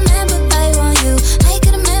 I get a man, but I want you. I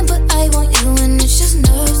get a man, but I want you, and it's just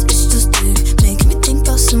nerves, it's just deep, making me think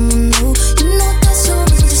about someone new. You know I got so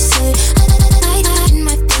much to say. I hide it in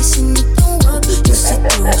my face, and it don't work. You see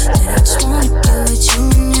through that. I just wanna give it you,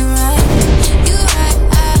 and you're right. You right.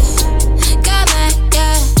 I got my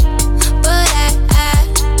guy, but I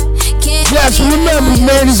can't. Yes, remember,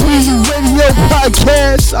 man, it's Weezy Radio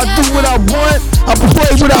Podcast. I do what I want. I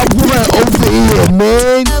play what I want over here,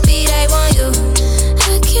 man. I want you.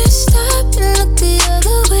 I can't stop and look the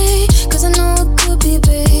other way, 'cause I know it could be,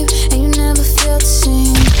 babe, and you never feel the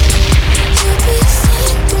same. You be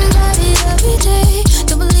thinking about it every day.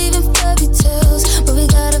 Don't believe in fairy tales, but we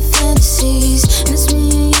got our fantasies, and it's me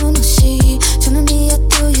and you, no she. Tryna be out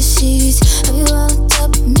through your sheets. Have you all on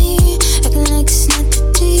top of me, acting like it's not that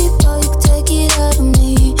deep? Oh, you can take it out of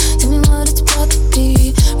me. Tell me what it's about to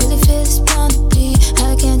be. Really feel it's bound to be.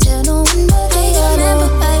 I can't tell no one, but I know.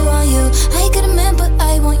 I want you. I get a man, but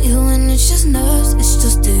I want you, and it's just nerves, it's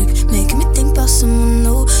just dick, making me think about someone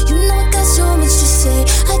new. You know I got so much to say.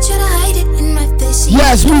 I try to hide it in my face.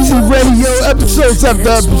 Yes, Weezy Radio, episodes after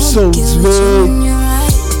episodes, man.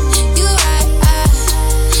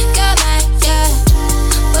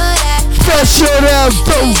 Fresh out of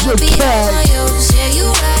Doja Cat.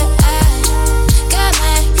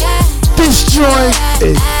 This joint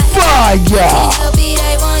is fire.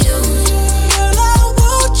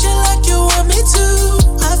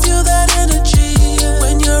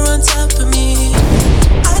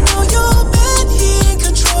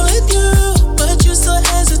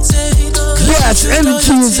 Yes,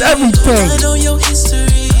 energy is everything. I know your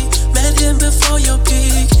history. Met him before your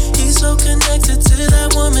peak. He's so connected to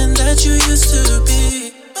that woman that you used to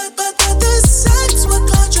be. But this sex will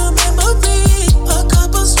cloud your memory. A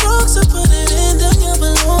couple strokes to put it in, then you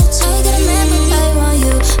belong to me. I get a man, but I want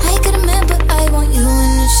you. I get a man, but I want you,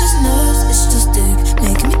 and it's just nerves, it's just dick,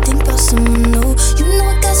 making me think about someone new. You know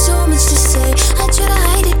I got so much to say. I try to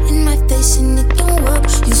hide it in my face, and it don't work.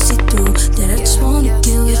 You see through that. I just wanna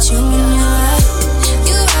give it you, and you're right.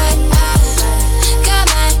 You're right. I got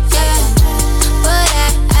my guy, but I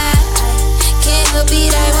can't help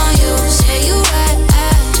it. I want you. Say you right. I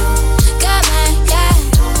got my guy,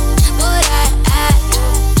 but I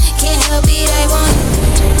can't help it. I want you.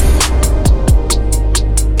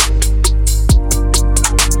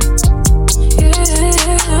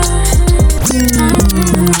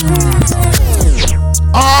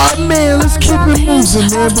 Aw, man, let's keep it moving,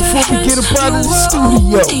 man, before we get up out of the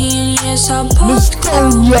studio. Miss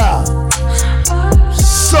Doja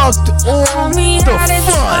sucked all the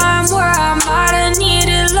fun.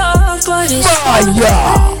 Fire!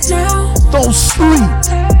 Don't sleep.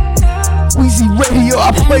 Weezy Radio,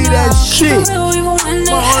 I play that shit.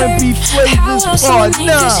 My R&B flavors part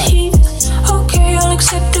 9. Okay, I'll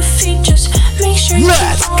accept defeat. Just make sure you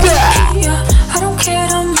Let's keep on go. repeat, yeah. I don't care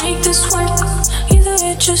to make this work. Either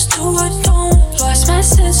it just do or don't. Lost my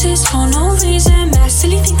senses for no reason. Mad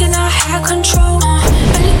silly thinking I had control.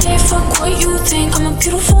 Any day, fuck what you think. I'm a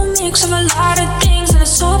beautiful mix of a lot of things, and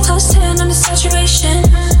it's all plus 10 on the saturation.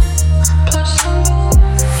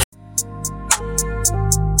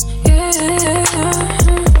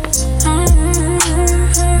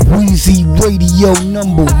 Weezy Radio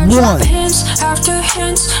number 1. Hints after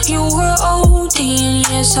hints, you were ODing.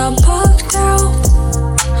 Yes, I bugged out.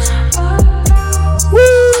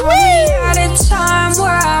 At a time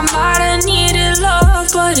where I might have needed love,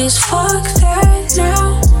 but it's fuck that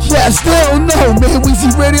now. Yes, they don't know, man. Weezy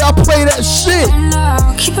Radio, I play that shit.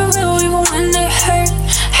 Now, keep it real even when it hurt.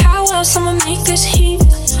 How else I'ma make this heat?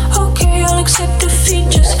 Okay, I'll accept defeat.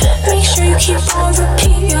 Just make sure you keep on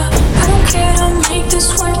repeat, yeah. I don't care to make this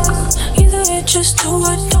work. Either it just do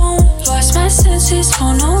or don't. Lost my senses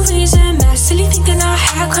for no reason. Mad silly thinking I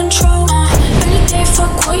had control. Any day,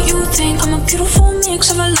 fuck what you think. I'm a beautiful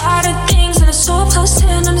mix of a lot of things, and it's all plus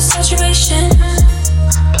 10 on the saturation.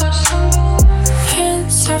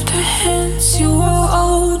 Hints after hints, you were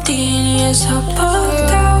ODing. Yes, I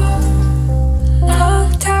bugged out.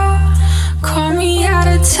 Call me at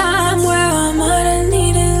a time where I might have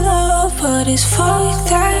needed love, but it's fuck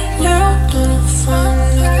that now.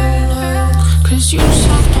 'Cause you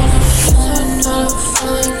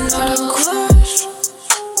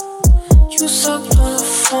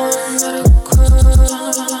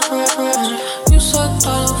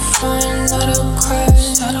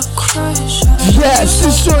Yes,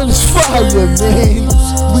 this joint is fire, man.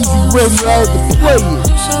 Weezy Radio had to play it.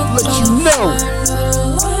 Let you know.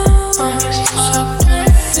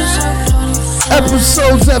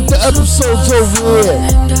 Episodes after episodes over here.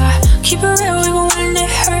 Keep it real even when it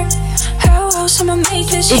hurt. How else I'ma make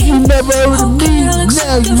this If you never heard of me,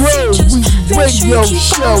 now you heard Weezy Radio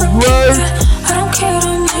show, right? I don't care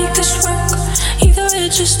to make this work. Either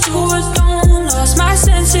it just do or don't. Lost my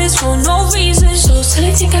senses for no reason. So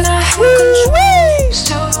silly thinking I have control.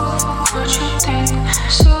 Still fuck what you think.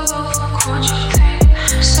 Still fuck what you think.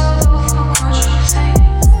 Still fuck what you think.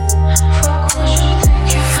 Fuck what you think.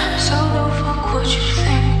 Yeah. Still fuck what you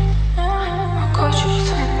think. Fuck what you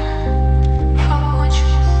think. Fuck what you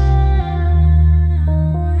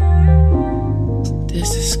think.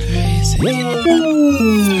 This is crazy.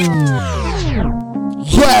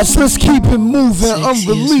 Yes, let's keep it moving.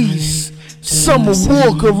 Unreleased. Summer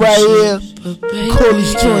Walker right here. Call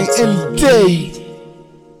this joint any day.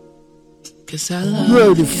 You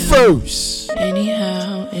heard it first.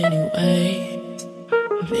 Anyhow, anyway.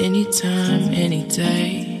 Of any time, any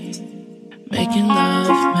day. Making love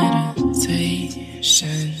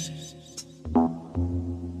meditation.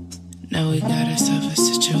 Now we got ourselves a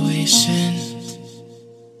situation.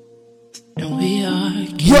 And we are.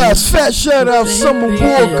 Yes, fat shout out Summer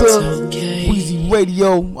Walker. Weezy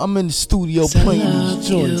Radio. I'm in the studio playing these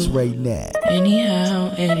joints right now.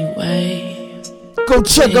 Anyhow, anyway. Go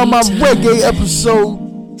check out my reggae episode.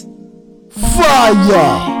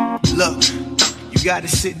 Fire! Look, you gotta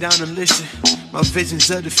sit down and listen. My visions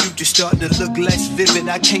of the future starting to look less vivid.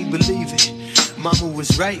 I can't believe it. Mama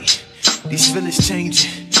was right. These feelings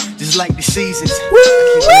changing, just like the seasons. I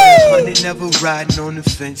keep it 100, never riding on the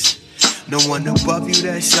fence. No one above you,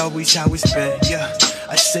 that's always how it's been, yeah.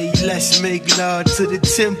 I say let's make love to the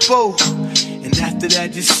tempo. And after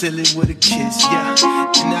that, just seal it with a kiss, yeah.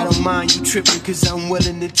 And I don't mind you tripping, cause I'm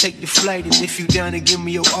willing to take the flight. And if you down to give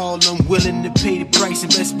me your all, I'm willing to pay the price.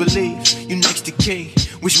 And best believe, you next to king,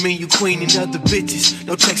 which mean you queen and other bitches.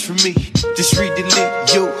 No text from me, just read the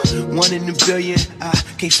link, yo. 1 in a billion, I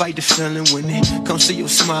can't fight the feeling when it comes to your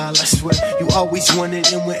smile. I swear, you always want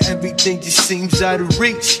it, and when everything just seems out of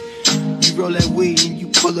reach, you roll that weed and you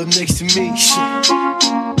pull up next to me, shit.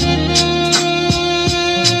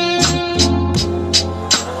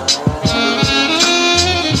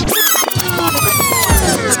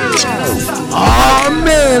 Oh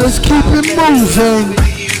man, let's keep it moving.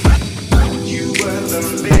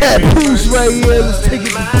 Pat Bruce right here, let's take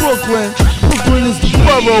it to Brooklyn. Brooklyn is the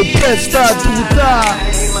borough, Pet Style do or die,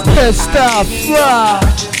 Pet Style fly.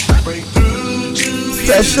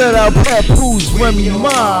 Fat shout out Pat Bruce, Remy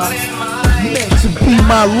Ma, meant to be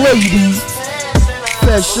my lady.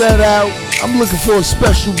 Fat shout out, I'm looking for a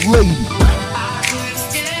special lady.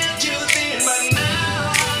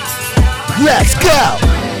 Let's go.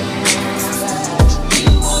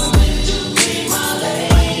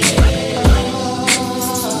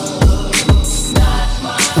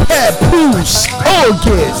 Papoose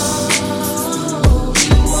August.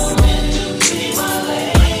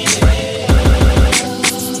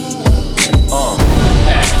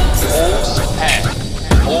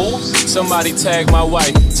 Somebody tag my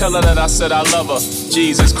wife, tell her that I said I love her.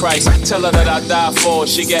 Jesus Christ, tell her that I die for her,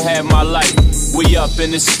 she can have my life. We up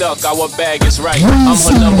and it's stuck, our bag is right. I'm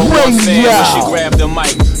her number one fan when she grabbed the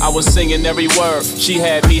mic. I was singing every word, she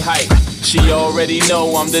had me hyped. She already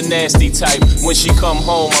know I'm the nasty type. When she come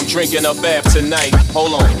home, I'm drinking her bath tonight.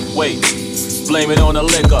 Hold on, wait, blame it on the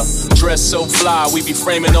liquor. Dressed so fly, we be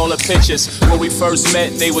framing all the pictures. When we first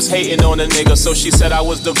met, they was hating on a nigga. So she said I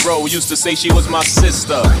was the bro, used to say she was my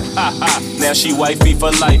sister. Ha ha, now she wifey for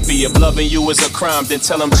lifey. If loving you is a crime, then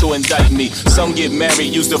tell them to indict me. Some get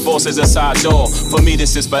married, use divorce as a side door. For me,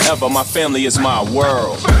 this is forever, my family is my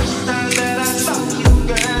world.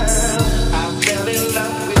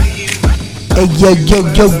 Hey yo yo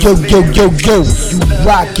yo yo yo yo yo, you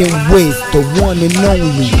rockin' with the one and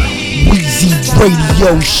only Weezy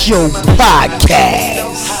Radio Show Podcast.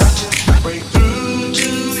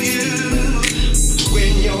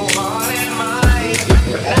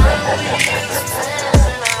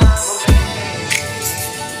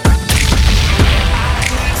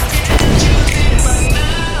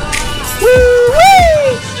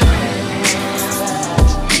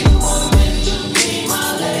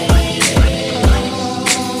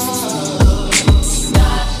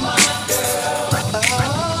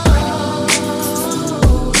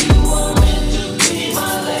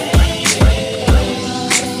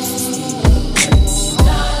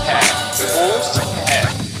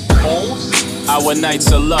 Our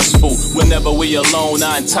nights are lustful. Whenever we alone,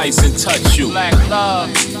 I entice and touch you. Black love.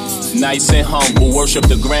 Nice and humble, worship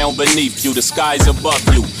the ground beneath you, the skies above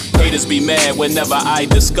you. Haters be mad whenever I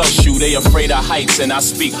discuss you. They afraid of heights and I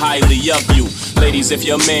speak highly of you. Ladies, if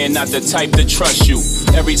your man not the type to trust you,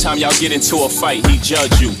 every time y'all get into a fight, he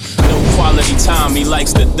judge you. No quality time, he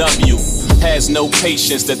likes the W. Has no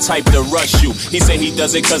patience, the type to rush you. He say he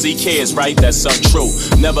does it cause he cares, right? That's untrue.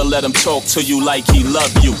 Never let him talk to you like he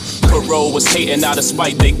love you. Parole was hating out of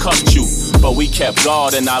spite, they cuffed you. But we kept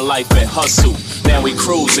God in our life and hustle. Now we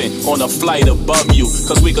cruising on a flight above you,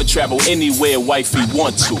 cause we could travel anywhere wifey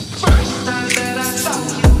want to.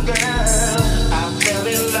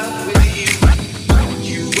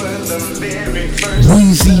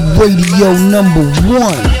 Weezy Radio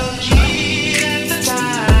 #1.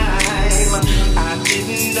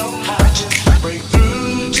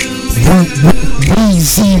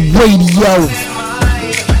 Weezy Radio.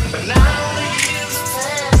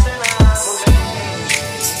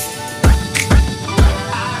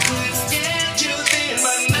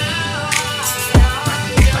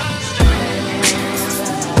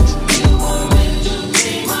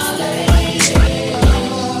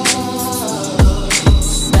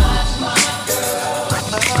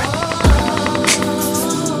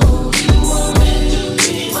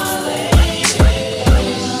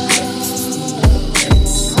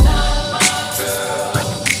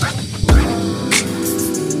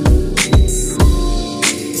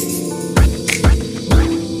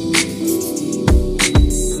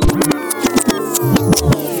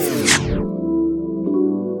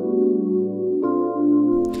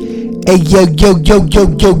 Hey yo,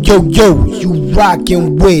 you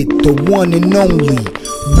rockin' with the one and only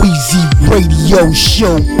Weezy Radio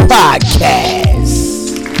Show Podcast.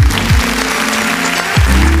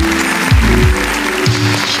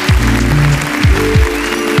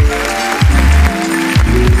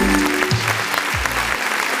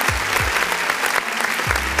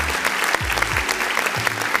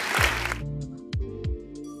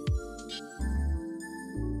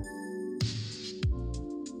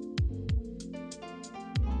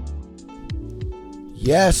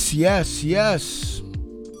 Yes.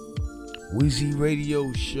 Weezy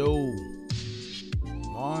Radio Show.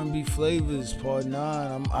 R&B Flavors, Part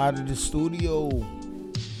 9. I'm out of the studio.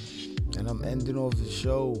 And I'm ending off the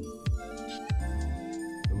show.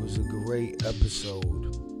 It was a great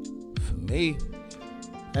episode for me.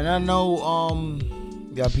 And I know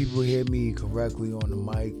got people hear me correctly on the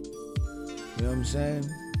mic. You know what I'm saying?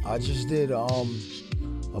 I just did a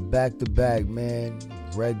back-to-back, man.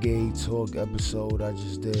 Reggae talk episode. I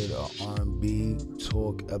just did a R&B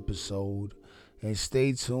talk episode. And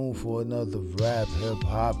stay tuned for another rap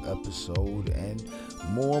hip-hop episode and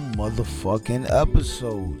more motherfucking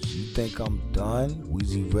episodes. You think I'm done?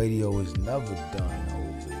 Weezy Radio is never done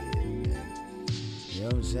over here, man. You know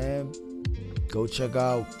what I'm saying? Go check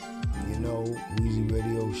out, Weezy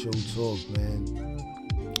Radio Show Talk, man.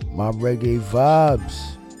 My reggae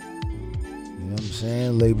vibes. You know what I'm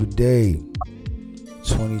saying? Labor Day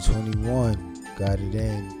 2021. Got it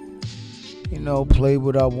in. Played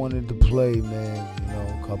what I wanted to play, man.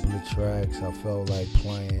 A couple of tracks I felt like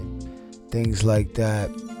playing. Things like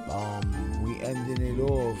that. We ending it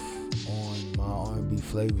off on my R&B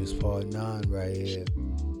Flavors Part 9 right here.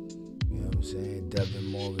 You know what I'm saying? Devin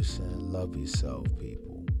Morrison, love yourself,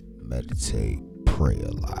 people. Meditate, pray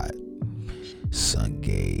a lot. Sun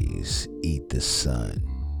gaze, eat the sun.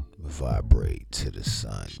 Vibrate to the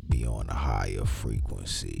sun. Be on a higher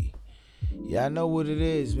frequency. Yeah, I know what it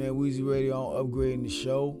is, man. Weezy Radio on upgrading the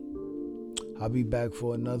show. I'll be back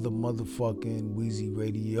for another motherfucking Weezy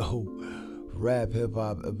Radio rap hip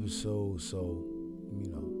hop episode. So,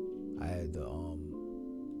 I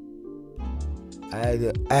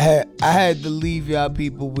had to leave y'all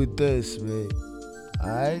people with this, man.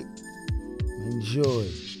 Alright? Enjoy.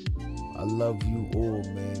 I love you all,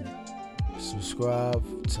 man. Subscribe,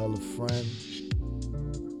 tell a friend.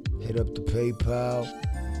 Hit up the PayPal.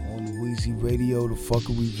 On the Weezy Radio, the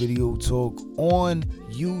Fuckery Video Talk on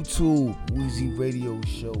YouTube. Weezy Radio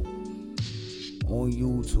Show on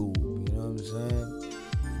YouTube. You know what I'm saying?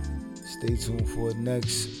 Stay tuned for the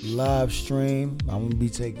next live stream. I'm gonna be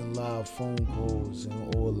taking live phone calls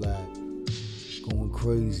and all that. Going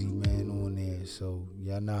crazy, man, on there. So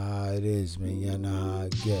y'all know how it is, man. Y'all know how I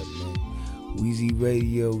get, man. Weezy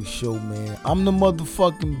Radio Show, man. I'm the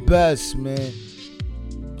motherfucking best, man.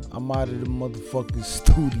 I'm out of the motherfucking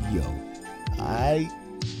studio. Alright?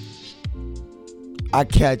 I'll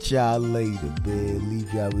catch y'all later, man.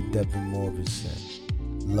 Leave y'all with Devin Morrison.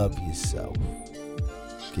 Love yourself.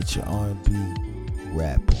 Get your R&B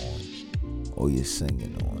rap on. Or your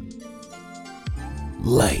singing on.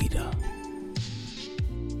 Later.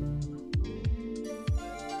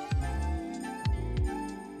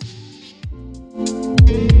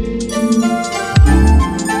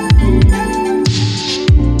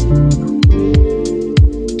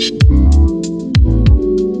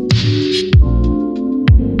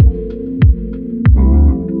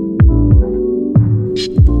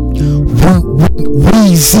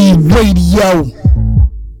 Weezy Radio.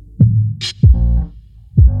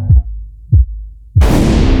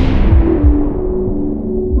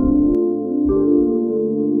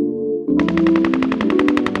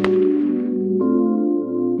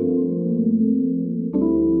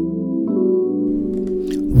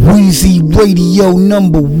 Weezy Radio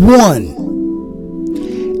 #1.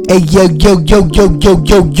 Hey yo,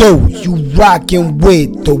 you rockin'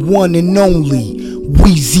 with the one and only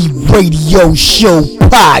Weezy Radio Show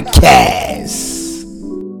Podcast.